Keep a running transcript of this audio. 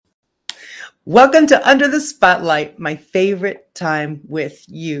Welcome to Under the Spotlight, my favorite time with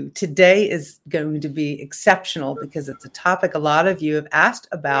you. Today is going to be exceptional because it's a topic a lot of you have asked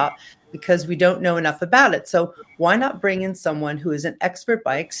about because we don't know enough about it. So why not bring in someone who is an expert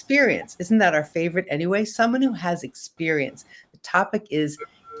by experience? Isn't that our favorite anyway? Someone who has experience. The topic is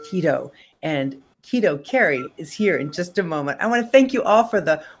keto, and Keto Kerry is here in just a moment. I want to thank you all for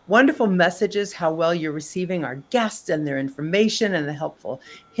the wonderful messages, how well you're receiving our guests and their information and the helpful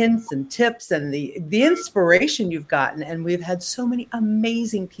hints and tips and the inspiration you've gotten. And we've had so many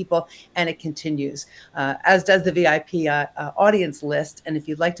amazing people, and it continues, as does the VIP audience list. And if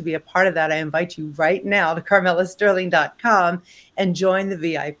you'd like to be a part of that, I invite you right now to carmelasterling.com and join the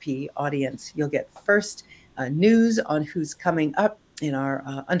VIP audience. You'll get first news on who's coming up in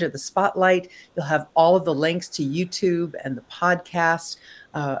our Under the Spotlight. You'll have all of the links to YouTube and the podcast,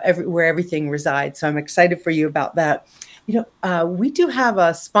 where everything resides. So I'm excited for you about that. We do have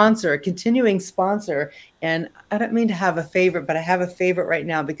a sponsor, a continuing sponsor, and I don't mean to have a favorite, but I have a favorite right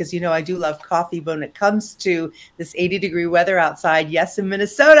now because, I do love coffee, but when it comes to this 80-degree weather outside, yes, in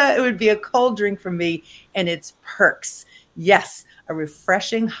Minnesota, it would be a cold drink for me, and it's Perks. Yes, a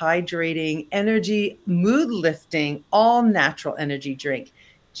refreshing, hydrating, energy, mood-lifting, all-natural energy drink.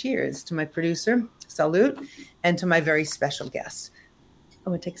 Cheers to my producer, Salute, and to my very special guest.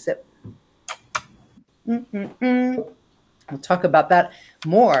 I'm going to take a sip. We'll talk about that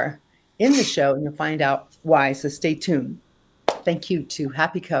more in the show, and you'll find out why, so stay tuned. Thank you to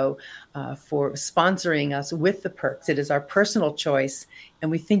Happy Co. For sponsoring us with the Perks. It is our personal choice,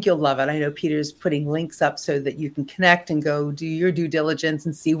 and we think you'll love it. I know Peter's putting links up so that you can connect and go do your due diligence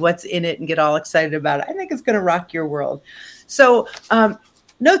and see what's in it and get all excited about it. I think it's going to rock your world. So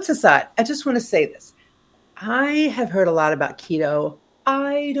notes aside, I just want to say this. I have heard a lot about keto.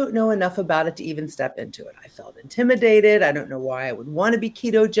 I don't know enough about it to even step into it. I felt intimidated. I don't know why I would want to be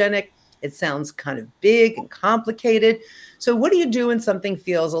ketogenic. It sounds kind of big and complicated. So what do you do when something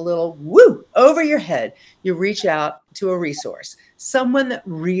feels a little over your head? You reach out to a resource, someone that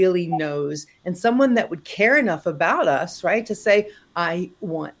really knows, and someone that would care enough about us, right, to say, I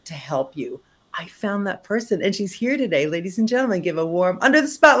want to help you. I found that person, and she's here today. Ladies and gentlemen, give a warm Under the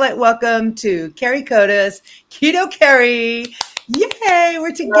Spotlight welcome to Kerry Kotas, Keto Kerry. Yay,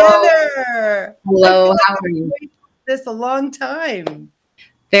 we're together. Hello, how are you? This a long time.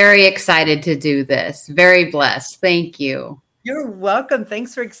 Very excited to do this. Very blessed. Thank you. You're welcome.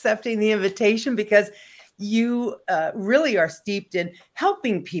 Thanks for accepting the invitation because you really are steeped in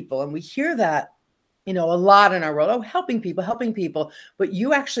helping people. And we hear that, a lot in our world. Oh, helping people. But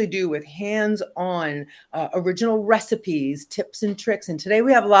you actually do with hands-on original recipes, tips and tricks. And today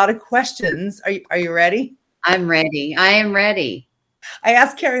we have a lot of questions. Are you ready? I'm ready. I am ready. I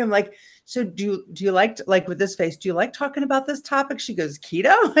asked Kerry, I'm like, so do you like with this face, do you like talking about this topic? She goes,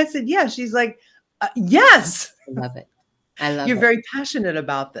 keto? I said, yeah. She's like, yes. I love it. I love it. You're very passionate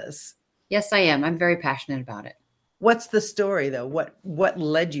about this. Yes, I am. I'm very passionate about it. What's the story though? What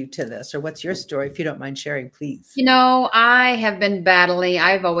led you to this, or what's your story? If you don't mind sharing, please. I have been battling.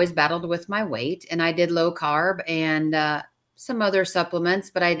 I've always battled with my weight, and I did low carb and some other supplements,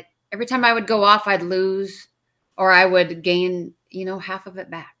 but every time I would go off, I'd lose or I would gain, half of it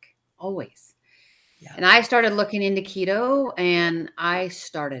back. Always. Yeah. And I started looking into keto, and I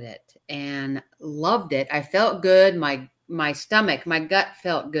started it and loved it. I felt good. My stomach, my gut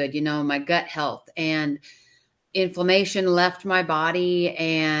felt good, my gut health, and inflammation left my body,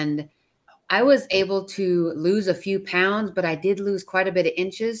 and I was able to lose a few pounds, but I did lose quite a bit of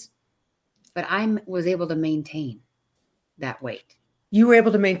inches, but I was able to maintain that weight. You were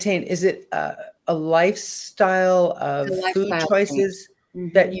able to maintain. Is it a lifestyle of food choices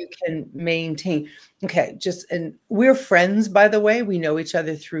that you can maintain? Okay. And we're friends, by the way. We know each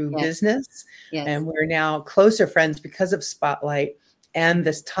other through business, and we're now closer friends because of Spotlight and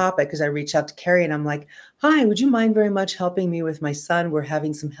this topic. As I reached out to Kerry and I'm like, hi, would you mind very much helping me with my son? We're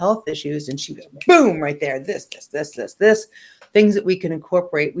having some health issues. And she goes, boom, right there. This, things that we can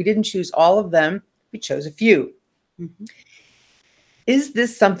incorporate. We didn't choose all of them. We chose a few. Mm-hmm. Is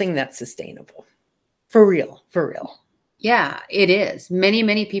this something that's sustainable? For real? Yeah, it is. Many,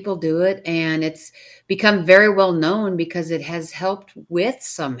 many people do it, and it's become very well known because it has helped with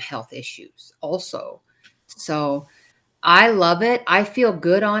some health issues also. So I love it. I feel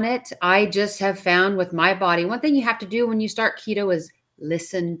good on it. I just have found with my body, one thing you have to do when you start keto is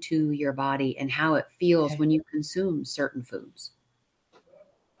listen to your body and how it feels when you consume certain foods.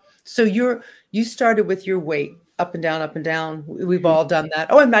 So you started with your weight. Up and down. We've all done that.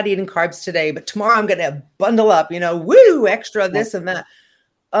 Oh, I'm not eating carbs today, but tomorrow I'm going to bundle up, extra this and that.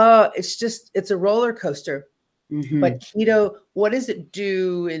 It's a roller coaster. Mm-hmm. But keto, what does it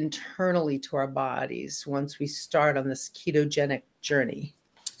do internally to our bodies once we start on this ketogenic journey?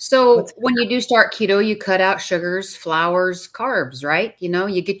 So What's when you do start keto, you cut out sugars, flours, carbs, right?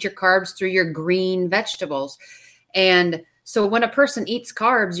 You get your carbs through your green vegetables. And so when a person eats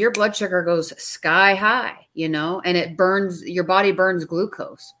carbs, your blood sugar goes sky high, and your body burns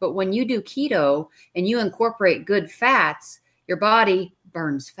glucose. But when you do keto and you incorporate good fats, your body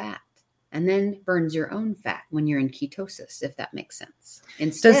burns fat and then burns your own fat when you're in ketosis, if that makes sense. does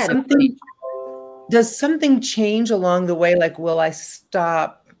Instead of something does something change along the way? Like, will I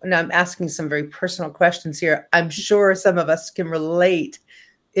stop? And I'm asking some very personal questions here. I'm sure some of us can relate.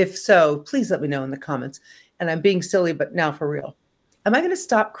 If so, please let me know in the comments. And I'm being silly, but now for real. Am I going to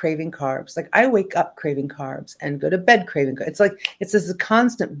stop craving carbs? Like, I wake up craving carbs and go to bed craving carbs. It's like it's this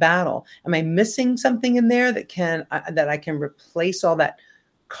constant battle. Am I missing something in there that I can replace all that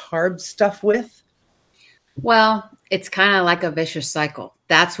carb stuff with? Well, it's kind of like a vicious cycle.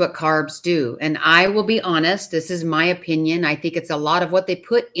 That's what carbs do. And I will be honest, this is my opinion. I think it's a lot of what they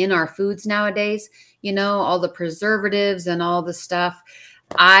put in our foods nowadays, all the preservatives and all the stuff.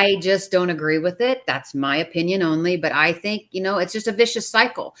 I just don't agree with it. That's my opinion only. But I think, it's just a vicious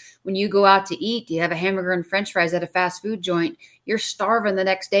cycle. When you go out to eat, you have a hamburger and French fries at a fast food joint, you're starving the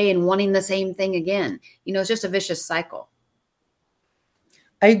next day and wanting the same thing again. It's just a vicious cycle.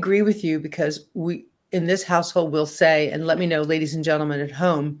 I agree with you because in this household will say, and let me know, ladies and gentlemen at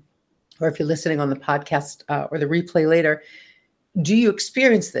home, or if you're listening on the podcast or the replay later, do you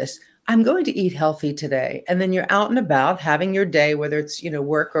experience this? I'm going to eat healthy today. And then you're out and about having your day, whether it's,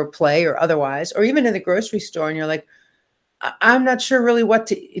 work or play or otherwise, or even in the grocery store. And you're like, I'm not sure really what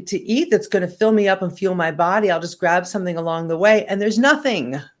to eat that's going to fill me up and fuel my body. I'll just grab something along the way. And there's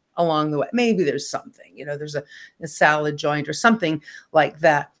nothing along the way. Maybe there's something, there's a salad joint or something like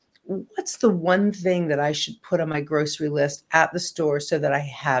that. What's the one thing that I should put on my grocery list at the store so that I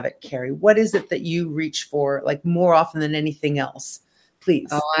have it, Kerry? What is it that you reach for, like, more often than anything else? Please.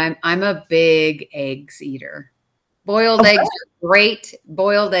 Oh, I'm a big eggs eater. Boiled eggs are great.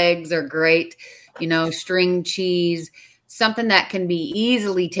 Boiled eggs are great. String cheese, something that can be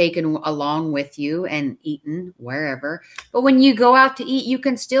easily taken along with you and eaten wherever. But when you go out to eat, you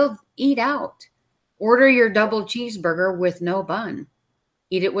can still eat out. Order your double cheeseburger with no bun.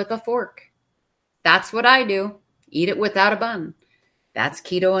 Eat it with a fork. That's what I do. Eat it without a bun. That's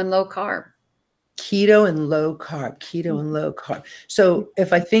keto and low carb. Keto and low carb, keto and low carb. So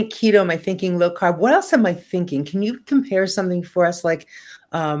if I think keto, am I thinking low carb? What else am I thinking? Can you compare something for us? Like,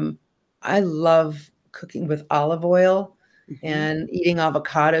 I love cooking with olive oil and eating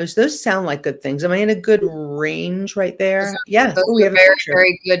avocados. Those sound like good things. Am I in a good range right there? Yes. Those are very,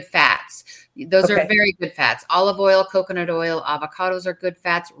 very good fats. Those are very good fats. Olive oil, coconut oil, avocados are good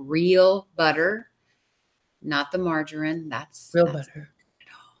fats. Real butter, not the margarine. That's real butter.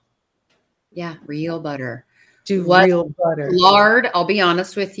 Yeah, real butter. Real butter. Lard, I'll be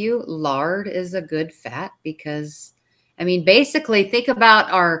honest with you, lard is a good fat because, basically think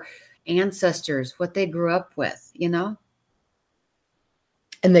about our ancestors, what they grew up with,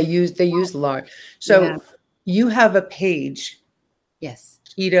 And they use lard. So you have a page. Yes.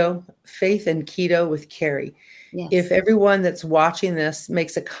 Keto, Faith and Keto with Kerry. Yes. If everyone that's watching this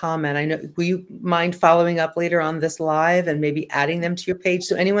makes a comment, I know, will you mind following up later on this live and maybe adding them to your page?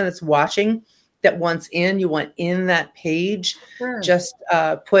 So anyone that's watching that wants you want in that page, just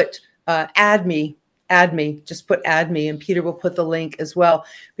put add me, just put add me, and Peter will put the link as well,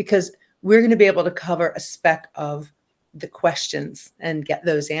 because we're going to be able to cover a speck of the questions and get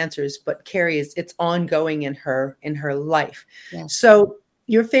those answers. But Kerry, it's ongoing in her life. Yes. So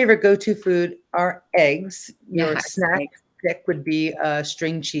your favorite go-to food are eggs. Your snack pick would be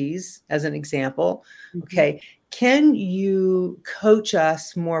string cheese, as an example. Mm-hmm. Okay. Can you coach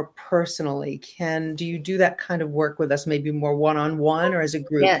us more personally? Do you do that kind of work with us, maybe more one-on-one or as a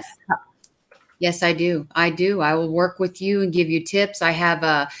group? Yes. Yes, I do. I will work with you and give you tips. I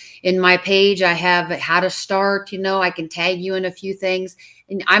have in my page, I have how to start, I can tag you in a few things.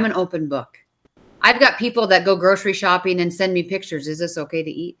 And I'm an open book. I've got people that go grocery shopping and send me pictures. Is this okay to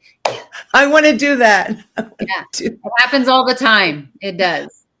eat? I want to do that. It happens all the time. It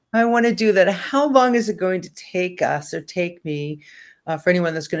does. I want to do that. How long is it going to take us or take me, for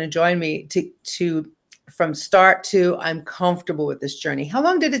anyone that's going to join me, to from start to I'm comfortable with this journey? How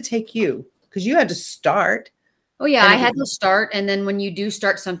long did it take you? Because you had to start. Oh, yeah, I had to start. And then when you do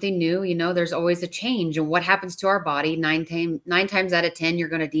start something new, there's always a change. And what happens to our body, nine times out of 10, you're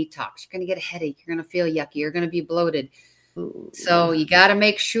going to detox. You're going to get a headache. You're going to feel yucky. You're going to be bloated. Ooh. So you got to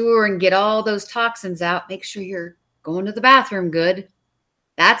make sure and get all those toxins out. Make sure you're going to the bathroom good.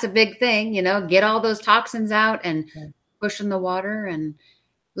 That's a big thing, get all those toxins out and push in the water and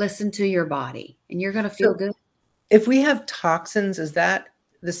listen to your body, and you're going to feel So good. if we have toxins, is that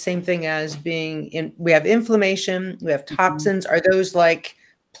the same thing as we have inflammation, we have toxins? Are those like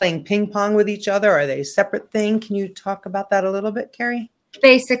playing ping pong with each other? Are they a separate thing? Can you talk about that a little bit, Kerry?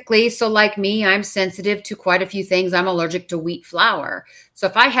 Basically, so like me, I'm sensitive to quite a few things. I'm allergic to wheat flour. So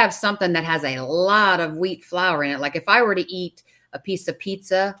if I have something that has a lot of wheat flour in it, like if I were to eat a piece of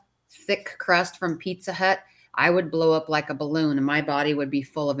pizza, thick crust from Pizza Hut, I would blow up like a balloon and my body would be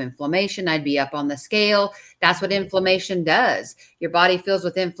full of inflammation. I'd be up on the scale. That's what inflammation does. Your body fills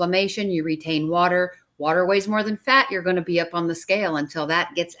with inflammation. You retain water. Water weighs more than fat. You're going to be up on the scale until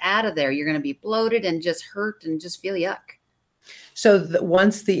that gets out of there. You're going to be bloated and just hurt and just feel yuck. So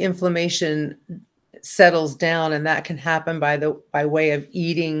once the inflammation settles down, and that can happen by way of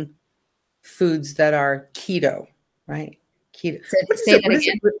eating foods that are keto, right? Keto. Say that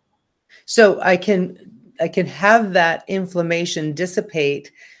again. So I can have that inflammation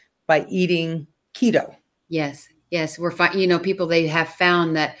dissipate by eating keto. Yes. We're people, they have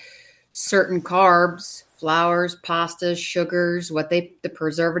found that certain carbs, flours, pastas, sugars, the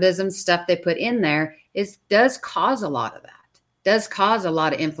preservatives and stuff they put in there does cause a lot of that. Does cause a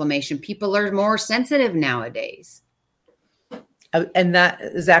lot of inflammation. People are more sensitive nowadays. And that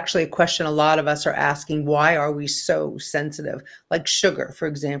is actually a question a lot of us are asking. Why are we so sensitive? Like sugar, for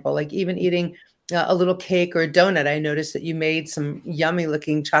example, like even eating a little cake or a donut. I noticed that you made some yummy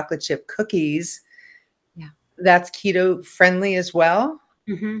looking chocolate chip cookies. Yeah. That's keto friendly as well.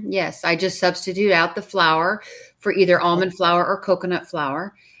 Mm-hmm. Yes. I just substitute out the flour for either almond flour or coconut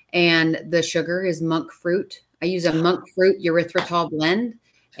flour. And the sugar is monk fruit. I use a monk fruit erythritol blend,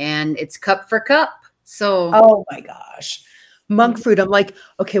 and it's cup for cup. So, oh my gosh, monk fruit. I'm like,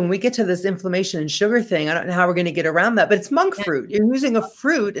 okay, when we get to this inflammation and sugar thing, I don't know how we're going to get around that, but it's monk fruit. You're using a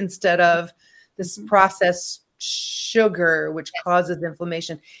fruit instead of this processed sugar, which causes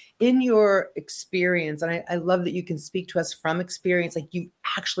inflammation. In your experience, and I love that you can speak to us from experience, like you've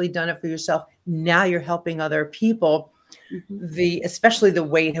actually done it for yourself. Now you're helping other people. Especially the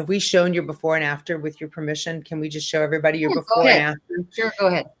weight. Have we shown your before and after with your permission? Can we just show everybody your before and after? Sure, go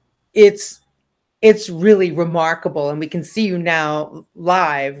ahead. It's really remarkable. And we can see you now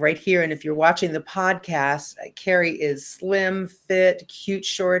live right here. And if you're watching the podcast, Kerry is slim, fit, cute,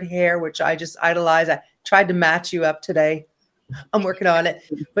 short hair, which I just idolize. I tried to match you up today. I'm working on it.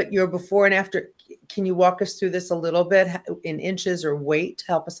 But your before and after, can you walk us through this a little bit in inches or weight to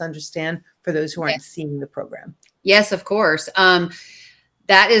help us understand for those who aren't seeing the program? Yes, of course.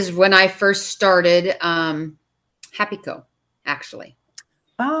 That is when I first started HappyCo, actually.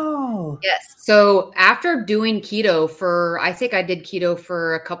 Oh. Yes. So after doing keto I think I did keto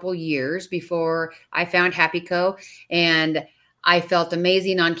for a couple years before I found HappyCo, and I felt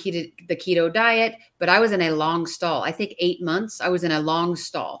amazing on the keto diet, but I was in a long stall. I think 8 months I was in a long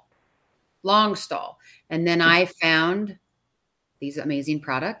stall. And then I found these amazing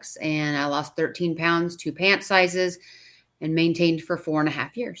products, and I lost 13 pounds, 2 pant sizes, and maintained for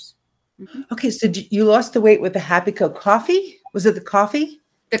 4.5 years. Mm-hmm. Okay. So you lost the weight with the HappyCo coffee? Was it the coffee?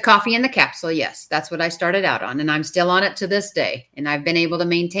 The coffee and the capsule. Yes. That's what I started out on. And I'm still on it to this day. And I've been able to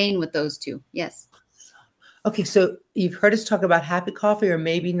maintain with those two. Yes. Okay. So you've heard us talk about Happy Coffee, or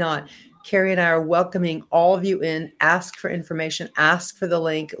maybe not. Kerry and I are welcoming all of you in. Ask for information, ask for the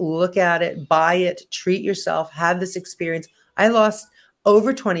link, look at it, buy it, treat yourself, have this experience. I lost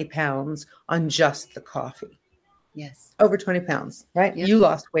over 20 pounds on just the coffee. Yes. Over 20 pounds, right? Yep. You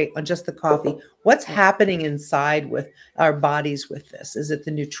lost weight on just the coffee. What's happening inside with our bodies with this? Is it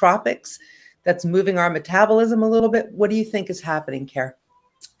the nootropics that's moving our metabolism a little bit? What do you think is happening, Kerry?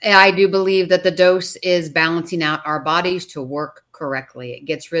 I do believe that the dose is balancing out our bodies to work correctly. It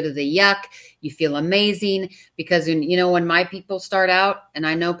gets rid of the yuck. You feel amazing because, when my people start out, and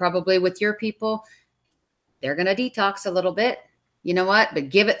I know probably with your people, they're going to detox a little bit. You know what? But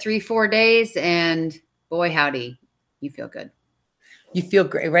give it 3-4 days and boy, howdy, you feel good. You feel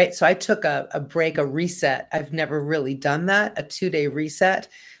great, right? So I took a break, a reset. I've never really done that, a 2-day reset.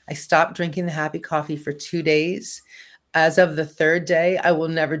 I stopped drinking the Happy Coffee for 2 days. As of the 3rd day, I will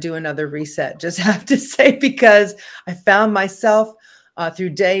never do another reset, just have to say, because I found myself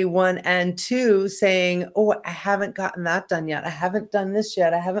through day 1 and 2 saying, oh, I haven't gotten that done yet. I haven't done this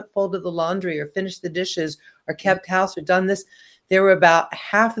yet. I haven't folded the laundry or finished the dishes or kept house or done this. There were about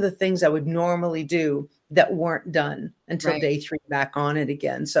half of the things I would normally do that weren't done until day 3, back on it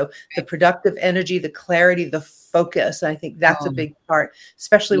again. So the productive energy, the clarity, the focus, I think that's a big part,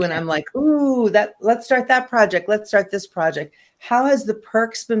 especially when I'm like, ooh, let's start that project. Let's start this project. How has the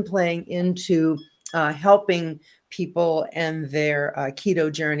perks been playing into helping people and their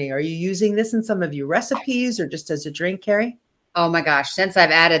keto journey? Are you using this in some of your recipes or just as a drink, Kerry? Oh my gosh. Since I've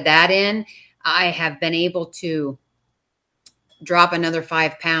added that in, I have been able to drop another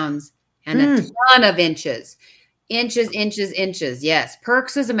 5 pounds and a ton of inches. Inches. Yes.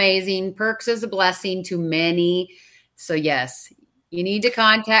 Perks is amazing. Perks is a blessing to many. So yes, you need to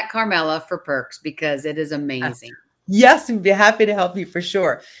contact Carmela for Perks because it is amazing. Yes, we'd be happy to help you for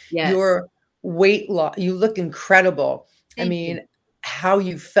sure. Yes. Your weight loss, you look incredible. Thank you. How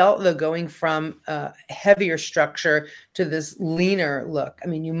you felt though going from a heavier structure to this leaner look. I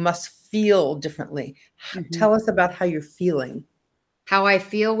mean, you must feel differently. Tell us about how you're feeling. How I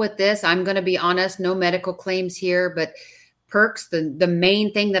feel with this, I'm going to be honest, no medical claims here, but Perks, the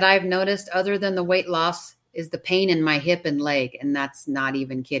main thing that I've noticed other than the weight loss is the pain in my hip and leg. And that's not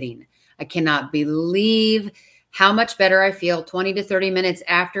even kidding. I cannot believe how much better I feel 20 to 30 minutes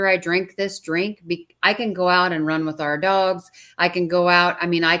after I drink this drink. I can go out and run with our dogs. I can go out. I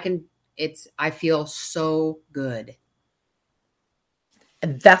mean, I feel so good.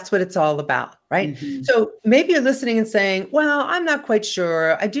 And that's what it's all about, right? So maybe you're listening and saying, well, I'm not quite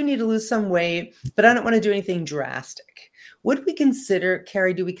sure. I do need to lose some weight, but I don't want to do anything drastic. Would we consider,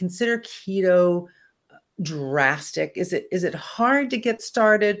 Kerry, do we consider keto drastic? Is it hard to get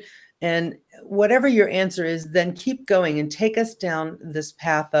started? And whatever your answer is, then keep going and take us down this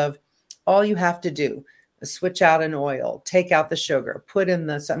path of all you have to do. Switch out an oil, take out the sugar, put in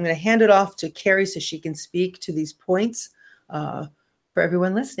the, so I'm going to hand it off to Kerry so she can speak to these points for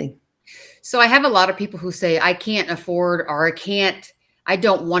everyone listening. So I have a lot of people who say, I can't afford, or I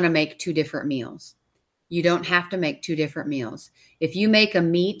don't want to make two different meals. You don't have to make two different meals. If you make a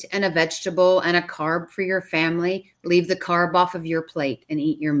meat and a vegetable and a carb for your family, leave the carb off of your plate and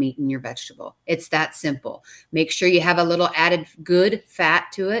eat your meat and your vegetable. It's that simple. Make sure you have a little added good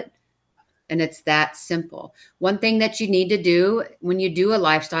fat to it. And it's that simple. One thing that you need to do when you do a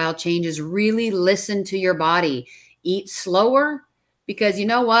lifestyle change is really listen to your body. Eat slower, because you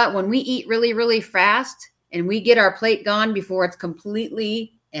know what? When we eat really, really fast and we get our plate gone before it's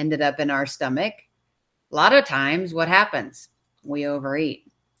completely ended up in our stomach, a lot of times what happens? We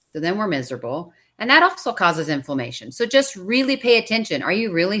overeat. So then we're miserable. And that also causes inflammation. So just really pay attention. Are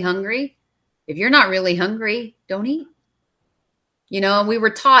you really hungry? If you're not really hungry, don't eat. You know, we were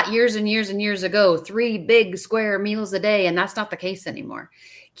taught years and years and years ago, 3 big square meals a day, and that's not the case anymore.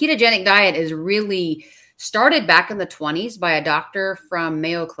 Ketogenic diet is really started back in the 1920s by a doctor from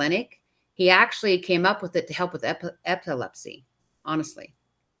Mayo Clinic. He actually came up with it to help with epilepsy, honestly,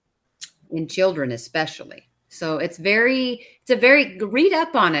 in children especially. So it's a very, read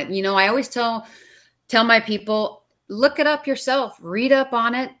up on it. You know, I always tell my people, look it up yourself, read up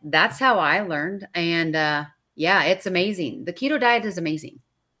on it. That's how I learned. And, yeah, it's amazing. The keto diet is amazing.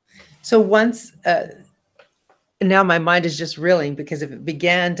 So once, now my mind is just reeling because if it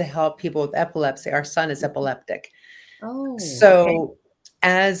began to help people with epilepsy, our son is epileptic. Oh, so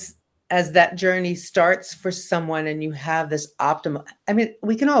okay. As that journey starts for someone and you have this optimal, I mean,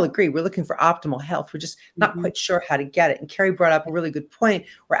 we can all agree we're looking for optimal health. We're just not quite sure how to get it. And Kerry brought up a really good point.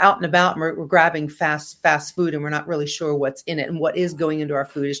 We're out and about and we're grabbing fast food and we're not really sure what's in it, and what is going into our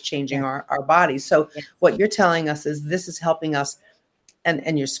food is changing our bodies. So what you're telling us is this is helping us,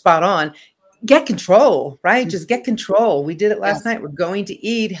 and you're spot on. Get control, right? Just get control. We did it last night. We're going to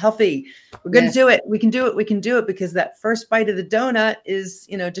eat healthy. We're going to do it. We can do it. We can do it, because that first bite of the donut is,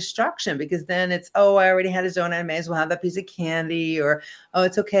 destruction, because then it's, oh, I already had a donut. I may as well have that piece of candy, or, oh,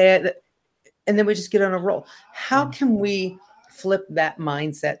 it's okay. And then we just get on a roll. How can we flip that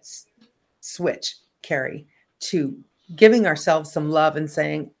mindset switch, Kerry, to giving ourselves some love and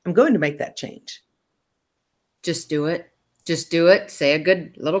saying, I'm going to make that change? Just do it. Just do it. Say a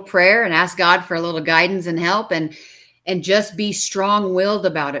good little prayer and ask God for a little guidance and help, and just be strong-willed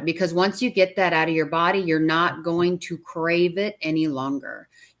about it, because once you get that out of your body, you're not going to crave it any longer.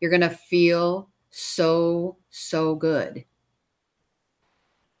 You're going to feel so, so good.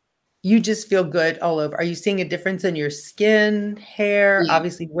 You just feel good all over. Are you seeing a difference in your skin, hair,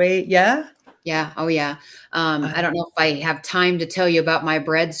 obviously weight? Yeah. Yeah. Oh, yeah. I don't know if I have time to tell you about my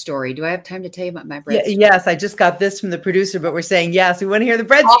bread story. Do I have time to tell you about my bread story? Yes. I just got this from the producer, but we're saying, yes, we want to hear the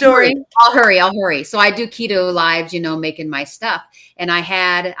bread story. I'll hurry. So I do keto lives, making my stuff. And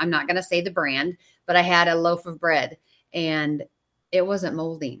I'm not going to say the brand, but I had a loaf of bread and it wasn't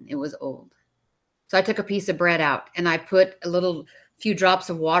molding. It was old. So I took a piece of bread out and I put a few drops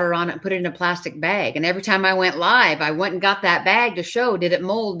of water on it and put it in a plastic bag. And every time I went live, I went and got that bag to show, did it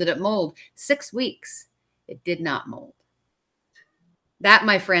mold? 6 weeks, it did not mold. That,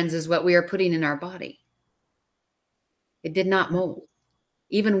 my friends, is what we are putting in our body. It did not mold,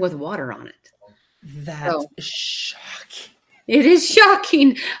 even with water on it. That's So shocking. it is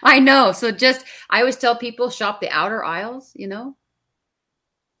shocking. I know. So I always tell people shop the outer aisles,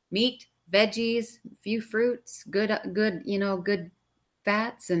 meat, veggies, few fruits, good, good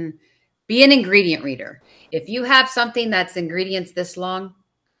fats, and be an ingredient reader. If you have something that's ingredients this long,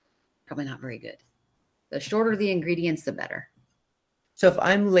 probably not very good. The shorter the ingredients, the better. So if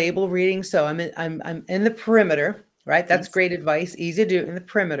I'm label reading, so I'm in the perimeter, right? That's Yes. great advice, easy to do in the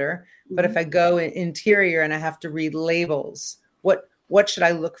perimeter. But if Mhm. I go in interior and I have to read labels, what should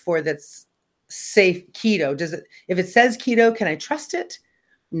I look for that's safe keto? If it says keto, can I trust it?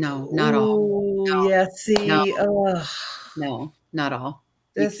 No, not all. Oh, yeah. No, See, no, not all.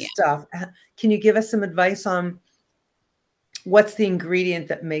 You this can't. stuff. Can you give us some advice on what's the ingredient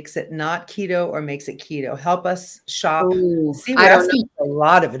that makes it not keto or makes it keto? Help us shop. Oh, See, I we're don't know. asking for a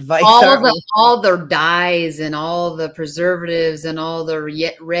lot of advice, aren't we? All the dyes and all the preservatives and all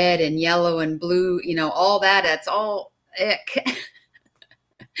the red and yellow and blue, all that. That's all ick.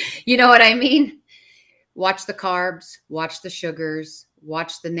 You know what I mean? Watch the carbs, watch the sugars,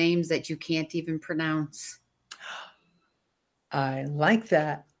 watch the names that you can't even pronounce. I like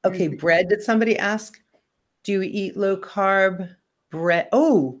that. Okay, Mhm. bread. Did somebody ask? Do you eat low carb bread?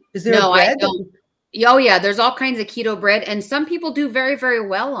 Oh, is there a No, I bread? don't. Oh yeah, there's all kinds of keto bread, and some people do very, very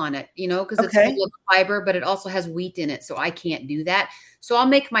well on it, because it's full Okay. of fiber, but it also has wheat in it, so I can't do that. So I'll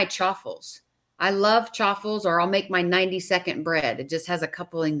make my chaffles. I love chaffles, or I'll make my 90-second bread. It just has a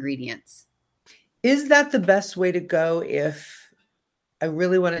couple ingredients. Is that the best way to go if I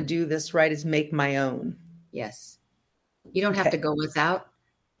really want to do this right, is make my own? Yes. You don't have to Okay. go without.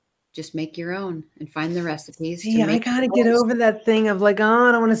 Just make your own and find the recipes to See, I make gotta your get own. over that thing of like, oh,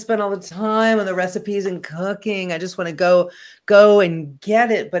 I don't want to spend all the time on the recipes and cooking. I just want to go and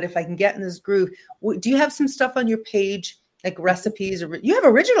get it. But if I can get in this groove, do you have some stuff on your page, like recipes? Or you have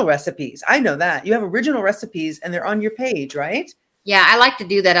original recipes? I know that you have original recipes, and they're on your page, right? Yeah, I like to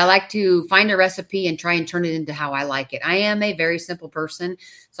do that. I like to find a recipe and try and turn it into how I like it. I am a very simple person,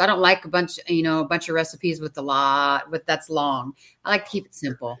 so I don't like a bunch of recipes with that's long. I like to keep it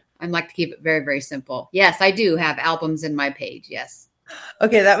simple. I like to keep it very, very simple. Yes, I do have albums in my page. Yes.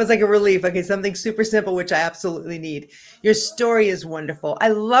 Okay, that was like a relief. Okay, something super simple, which I absolutely need. Your story is wonderful. I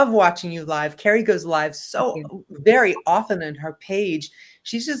love watching you live. Kerry goes live Thank so you. very often in her page.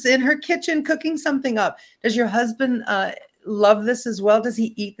 She's just in her kitchen cooking something up. Does your husband love this as well? Does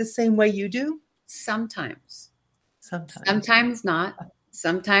he eat the same way you do? Sometimes. Sometimes. Sometimes not.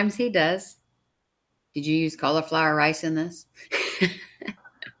 Sometimes he does. Did you use cauliflower rice in this?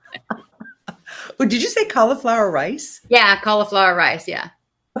 Oh, did you say cauliflower rice? Yeah, cauliflower rice. Yeah.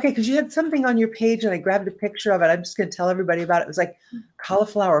 Okay, because you had something on your page and I grabbed a picture of it. I'm just going to tell everybody about it. It was like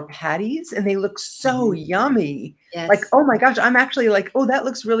cauliflower patties and they look so Mhm. yummy. Like, Yes. oh my gosh, I'm actually like, oh, that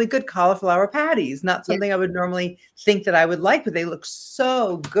looks really good. Cauliflower patties. Not Yes. something I would normally think that I would like, but they look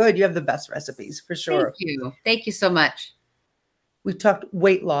so good. You have the best recipes for Thank sure. you. Thank you so much. We've talked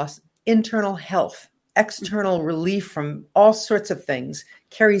weight loss, internal health, external relief from all sorts of things.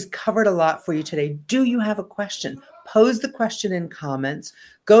 Kerry's covered a lot for you today. Do you have a question? Pose the question in comments.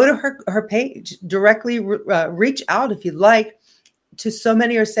 Go to her page, directly reach out if you'd like. To so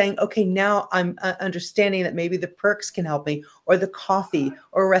many are saying, okay, now I'm understanding that maybe the perks can help me, or the coffee,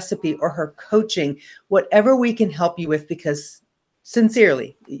 or recipe, or her coaching, whatever we can help you with, because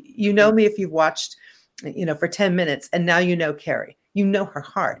sincerely, you know me if you've watched, for 10 minutes, and now you know Kerry. You know her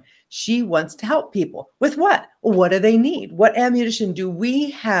heart. She wants to help people with what? What do they need? What ammunition do we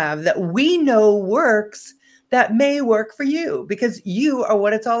have that we know works that may work for you? Because you are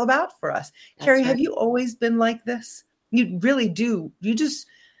what it's all about for us. Kerry, That's have right. you always been like this? You really do. You just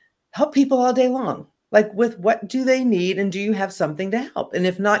help people all day long. Like, with what do they need, and do you have something to help? And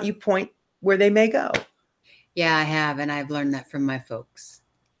if not, you point where they may go. Yeah, I have, and I've learned that from my folks.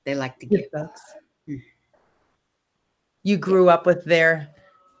 They like to Good give. folks. Mm. You Yep. grew up with their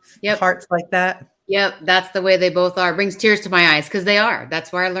Yep. hearts like that. Yep. That's the way they both are. It brings tears to my eyes because they are.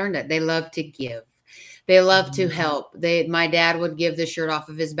 That's where I learned it. They love to give. They love to Mhm. help. My dad would give the shirt off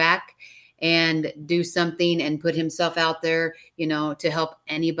of his back and do something and put himself out there, to help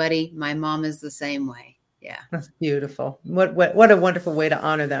anybody. My mom is the same way. Yeah. That's beautiful. What a wonderful way to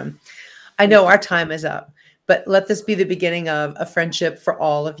honor them. I Thank know you. our time is up, but let this be the beginning of a friendship for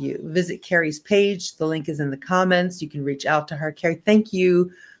all of you. Visit Kerry's page. The link is in the comments. You can reach out to her. Kerry, thank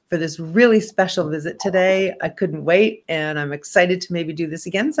you for this really special visit today. I couldn't wait, and I'm excited to maybe do this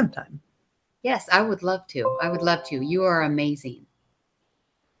again sometime. Yes, I would love to. I would love to. You are amazing.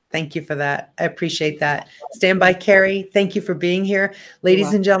 Thank you for that. I appreciate that. Stand by, Kerry. Thank you for being here. You're Ladies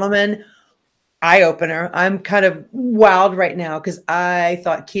welcome. and gentlemen, eye opener. I'm kind of wild right now because I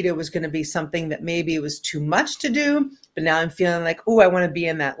thought keto was going to be something that maybe it was too much to do, but now I'm feeling like, oh, I want to be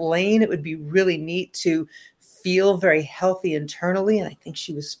in that lane. It would be really neat to feel very healthy internally. And I think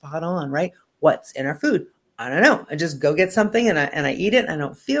she was spot on, right? What's in our food? I don't know. I just go get something and I eat it. And I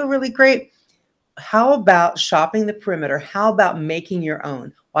don't feel really great. How about shopping the perimeter? How about making your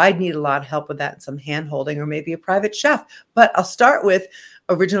own? Well, I'd need a lot of help with that and some hand holding or maybe a private chef. But I'll start with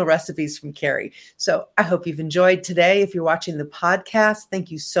original recipes from Kerry. So I hope you've enjoyed today. If you're watching the podcast, thank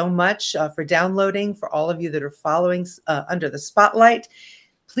you so much for downloading. For all of you that are following Under the Spotlight,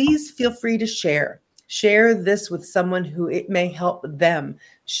 please feel free to share. Share this with someone who it may help them.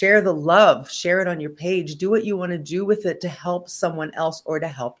 Share the love. Share it on your page. Do what you want to do with it to help someone else or to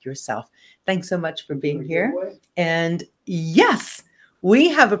help yourself. Thanks so much for being here. And yes, we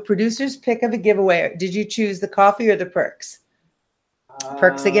have a producer's pick of a giveaway. Did you choose the coffee or the perks?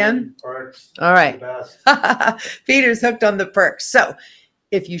 Perks again? Perks. All right. Peter's hooked on the perks. So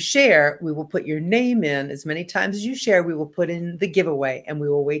if you share, we will put your name in. As many times as you share, we will put in the giveaway, and we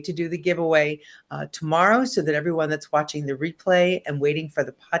will wait to do the giveaway tomorrow so that everyone that's watching the replay and waiting for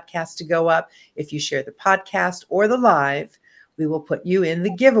the podcast to go up, if you share the podcast or the live, we will put you in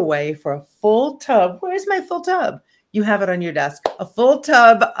the giveaway for a full tub. Where's my full tub? You have it on your desk. A full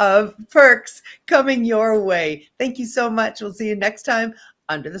tub of perks coming your way. Thank you so much. We'll see you next time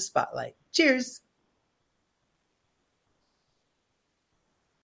under the spotlight. Cheers.